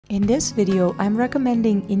In this video, I'm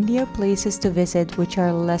recommending India places to visit which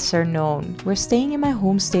are lesser known. We're staying in my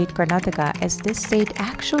home state Karnataka as this state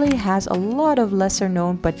actually has a lot of lesser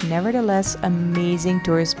known but nevertheless amazing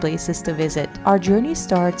tourist places to visit. Our journey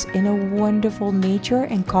starts in a wonderful nature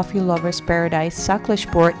and coffee lovers paradise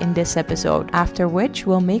Sakleshpur in this episode, after which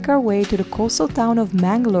we'll make our way to the coastal town of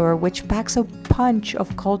Mangalore, which packs a punch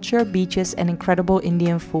of culture, beaches and incredible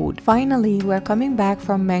Indian food. Finally, we're coming back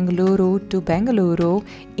from Mangaluru to Bengaluru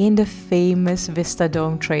in the famous Vista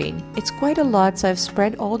Dome train. It's quite a lot, so I've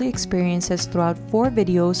spread all the experiences throughout 4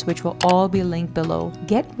 videos which will all be linked below.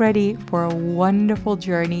 Get ready for a wonderful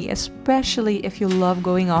journey, especially if you love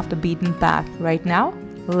going off the beaten path. Right now,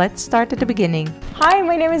 let's start at the beginning. Hi,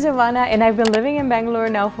 my name is Ivana and I've been living in Bangalore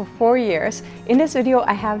now for 4 years. In this video,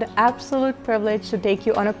 I have the absolute privilege to take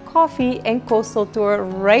you on a coffee and coastal tour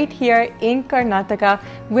right here in Karnataka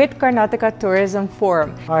with Karnataka Tourism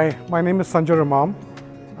Forum. Hi, my name is Sanjay Ramam.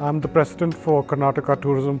 I'm the president for Karnataka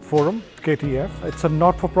Tourism Forum, KTF. It's a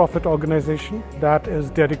not-for-profit organization that is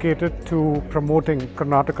dedicated to promoting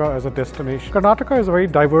Karnataka as a destination. Karnataka is a very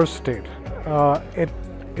diverse state. It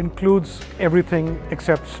includes everything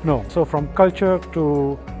except snow. So from culture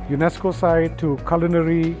to UNESCO site to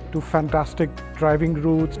culinary to fantastic driving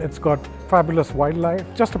routes, it's got fabulous wildlife,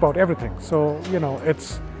 just about everything. So,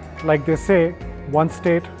 it's like they say, one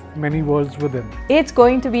state, many worlds within. It's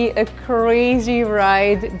going to be a crazy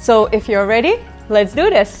ride. So if you're ready, let's do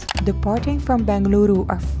this. Departing from Bengaluru,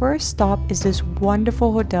 our first stop is this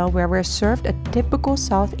wonderful hotel where we're served a typical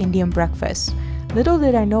South Indian breakfast. Little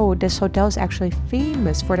did I know this hotel is actually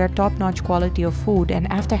famous for their top-notch quality of food,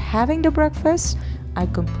 and after having the breakfast, I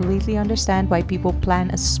completely understand why people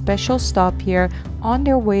plan a special stop here on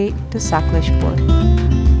their way to Sakleshpur.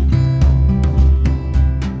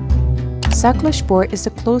 Sakleshpur is the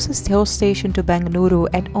closest hill station to Bengaluru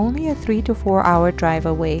and only a 3 to 4 hour drive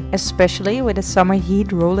away. Especially with the summer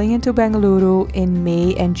heat rolling into Bengaluru in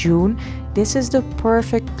May and June, this is the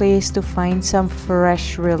perfect place to find some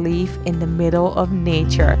fresh relief in the middle of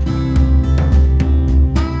nature.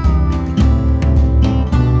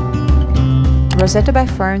 Rosetta by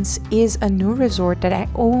Ferns is a new resort that I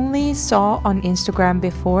only saw on Instagram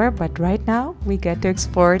before, but right now we get to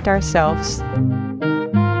explore it ourselves.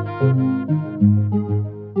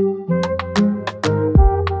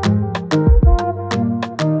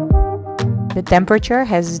 The temperature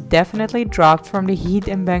has definitely dropped from the heat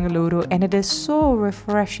in Bengaluru, and it is so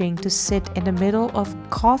refreshing to sit in the middle of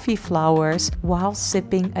coffee flowers while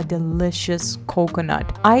sipping a delicious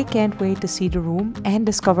coconut. I can't wait to see the room and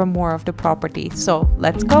discover more of the property. So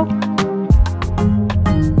let's go!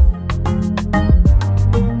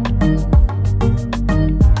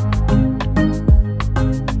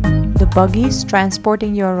 Buggies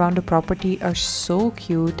transporting you around the property are so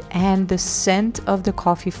cute, and the scent of the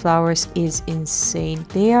coffee flowers is insane.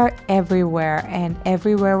 They are everywhere, and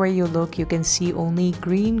everywhere where you look you can see only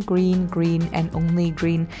green, green, green and only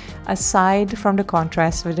green, aside from the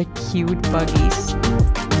contrast with the cute buggies.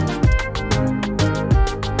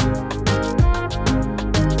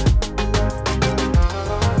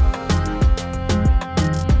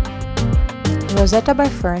 Rosetta by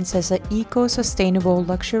Ferns is an eco-sustainable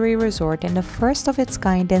luxury resort and the first of its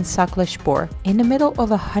kind in Sakleshpur. In the middle of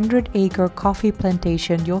a 100-acre coffee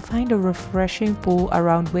plantation, you'll find a refreshing pool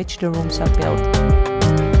around which the rooms are built.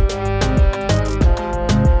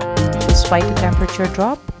 Despite the temperature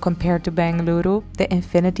drop compared to Bengaluru, the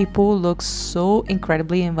infinity pool looks so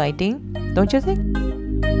incredibly inviting, don't you think?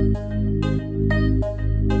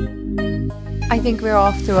 I think we're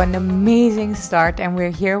off to an amazing start and we're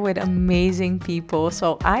here with amazing people,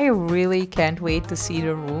 so I really can't wait to see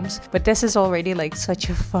the rooms. But this is already like such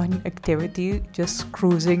a fun activity, just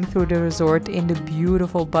cruising through the resort in the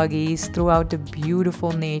beautiful buggies throughout the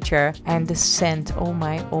beautiful nature and the scent, oh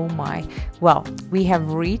my, oh my. Well, we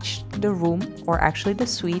have reached the room, or actually the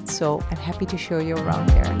suite, so I'm happy to show you around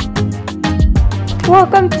there.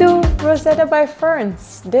 Welcome to Rosetta by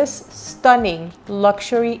Ferns. This stunning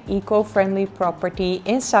luxury eco-friendly property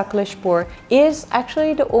in Sakleshpur is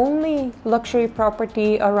actually the only luxury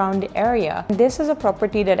property around the area. This is a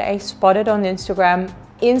property that I spotted on Instagram,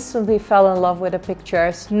 instantly fell in love with the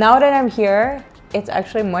pictures. Now that I'm here, it's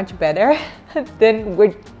actually much better than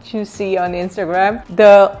what you see on Instagram.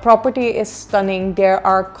 The property is stunning. There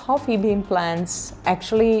are coffee bean plants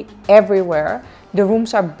actually everywhere. The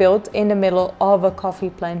rooms are built in the middle of a coffee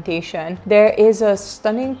plantation. There is a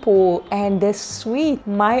stunning pool and this suite,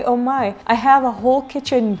 my oh my. I have a whole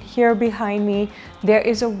kitchen here behind me. There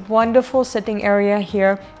is a wonderful sitting area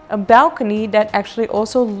here, a balcony that actually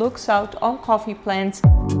also looks out on coffee plants.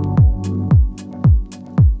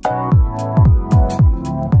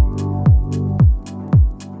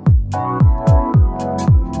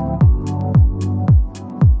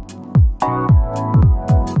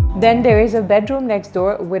 Then there is a bedroom next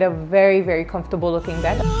door with a very, very comfortable looking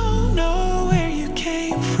bed. I don't know where you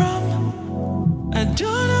came from. I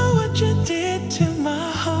don't know what you did to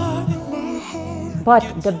my heart.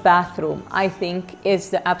 But the bathroom, I think,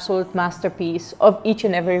 is the absolute masterpiece of each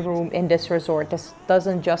and every room in this resort. This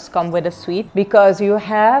doesn't just come with a suite, because you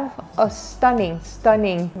have a stunning,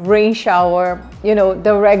 stunning rain shower, you know,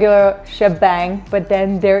 the regular shebang, but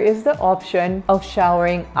then there is the option of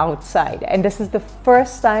showering outside. And this is the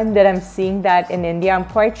first time that I'm seeing that in India. I'm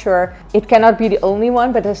quite sure it cannot be the only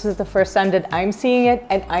one, but this is the first time that I'm seeing it,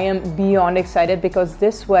 and I am beyond excited because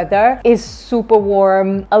this weather is super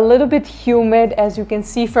warm, a little bit humid, as you can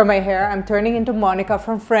see from my hair. I'm turning into Monica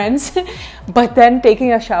from Friends. But then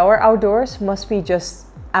taking a shower outdoors must be just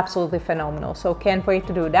absolutely phenomenal. So can't wait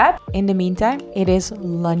to do that. In the meantime, it is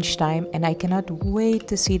lunchtime and I cannot wait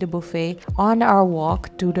to see the buffet. On our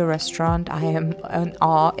walk to the restaurant, I am in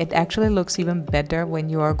awe. It actually looks even better when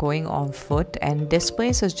you are going on foot, and this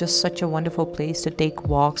place is just such a wonderful place to take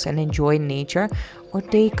walks and enjoy nature, or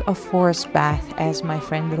take a forest bath, as my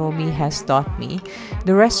friend Romy has taught me.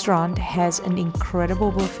 The restaurant has an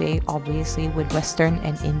incredible buffet, obviously with Western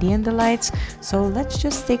and Indian delights. So let's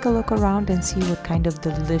just take a look around and see what kind of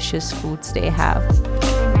delicious foods they have.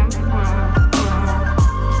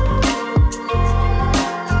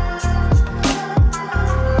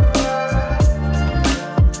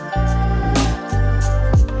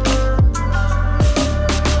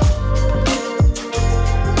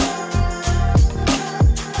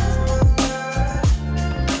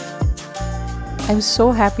 I'm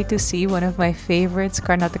so happy to see one of my favorites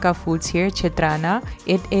Karnataka foods here, chitrana.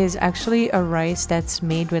 It is actually a rice that's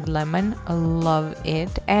made with lemon. I love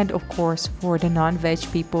it. And of course, for the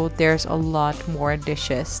non-veg people, there's a lot more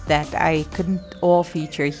dishes that I couldn't all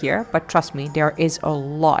feature here, but trust me, there is a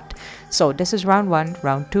lot. So this is round one,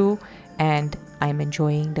 round two, and I'm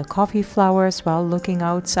enjoying the coffee flowers while looking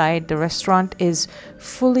outside. The restaurant is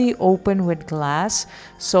fully open with glass,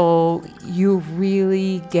 so you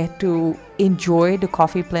really get to enjoy the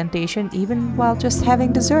coffee plantation even while just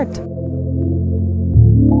having dessert.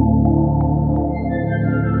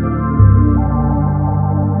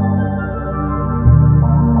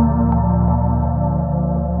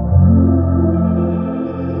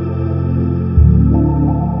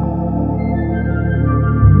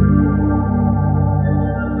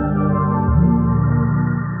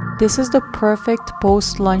 This is the perfect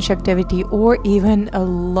post-lunch activity, or even a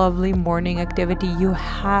lovely morning activity. You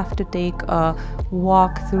have to take a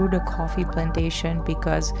walk through the coffee plantation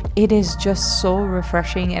because it is just so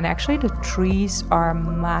refreshing. And actually the trees are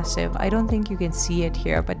massive. I don't think you can see it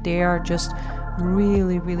here, but they are just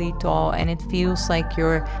really, really tall, and it feels like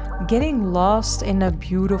you're getting lost in a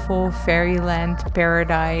beautiful fairyland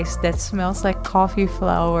paradise that smells like coffee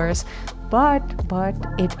flowers. But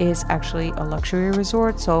it is actually a luxury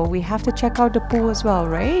resort, so we have to check out the pool as well,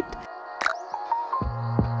 right?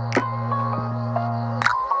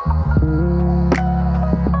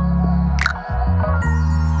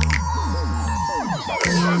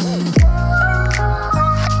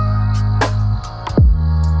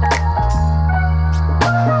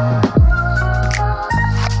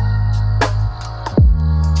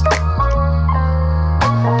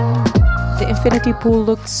 Infinity pool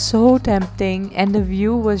looked so tempting and the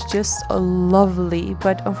view was just lovely,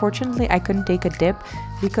 but unfortunately I couldn't take a dip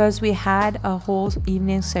because we had a whole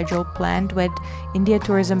evening schedule planned with India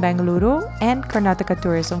Tourism Bengaluru and Karnataka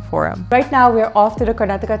Tourism Forum. Right now we're off to the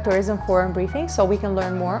Karnataka Tourism Forum briefing so we can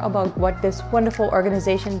learn more about what this wonderful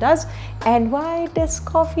organization does and why this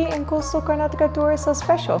coffee and coastal Karnataka tour is so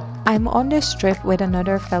special. I'm on this trip with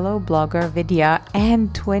another fellow blogger, Vidya,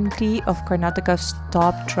 and 20 of Karnataka's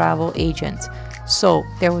top travel agents. So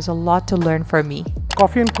there was a lot to learn for me.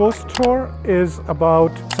 Coffee and Coast Tour is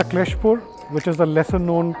about Sakleshpur, which is the lesser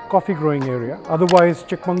known coffee growing area. Otherwise,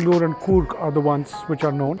 Chikmagalur and Coorg are the ones which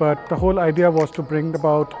are known. But the whole idea was to bring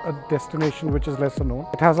about a destination which is lesser known.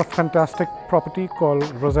 It has a fantastic property called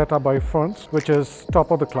Rosetta by Ferns, which is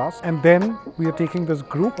top of the class. And then we are taking this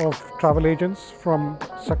group of travel agents from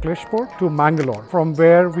Sakleshpur to Mangalore, from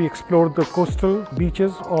where we explored the coastal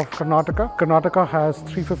beaches of Karnataka. Karnataka has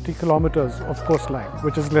 350 kilometers of coastline,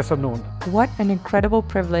 which is lesser known. What an incredible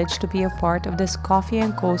privilege to be a part of this Coffee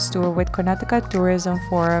and Coast tour with Karnataka Tourism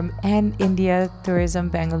Forum and India Tourism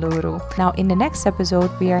Bengaluru. Now in the next episode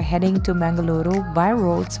we are heading to Mangaluru by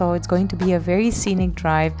road, so it's going to be a very scenic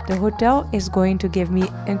drive. The hotel is going to give me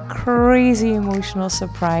a crazy emotional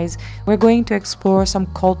surprise. We're going to explore some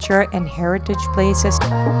culture and heritage places.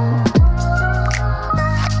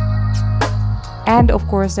 And of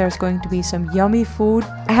course, there's going to be some yummy food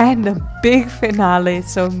and a big finale.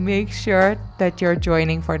 So make sure that you're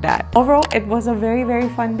joining for that. Overall, it was a very, very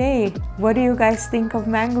fun day. What do you guys think of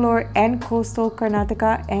Mangalore and coastal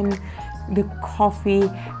Karnataka and the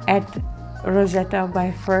coffee at Rosetta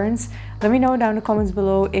by Ferns? Let me know down in the comments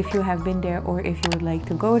below if you have been there or if you would like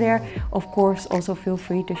to go there. Of course, also feel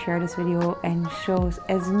free to share this video and show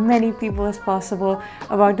as many people as possible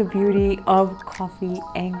about the beauty of coffee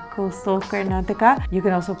and coastal Karnataka. You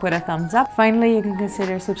can also put a thumbs up. Finally, you can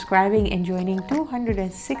consider subscribing and joining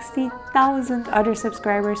 260,000 other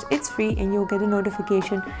subscribers. It's free and you'll get a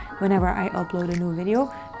notification whenever I upload a new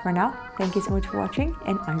video. For now, thank you so much for watching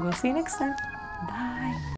and I will see you next time. Bye!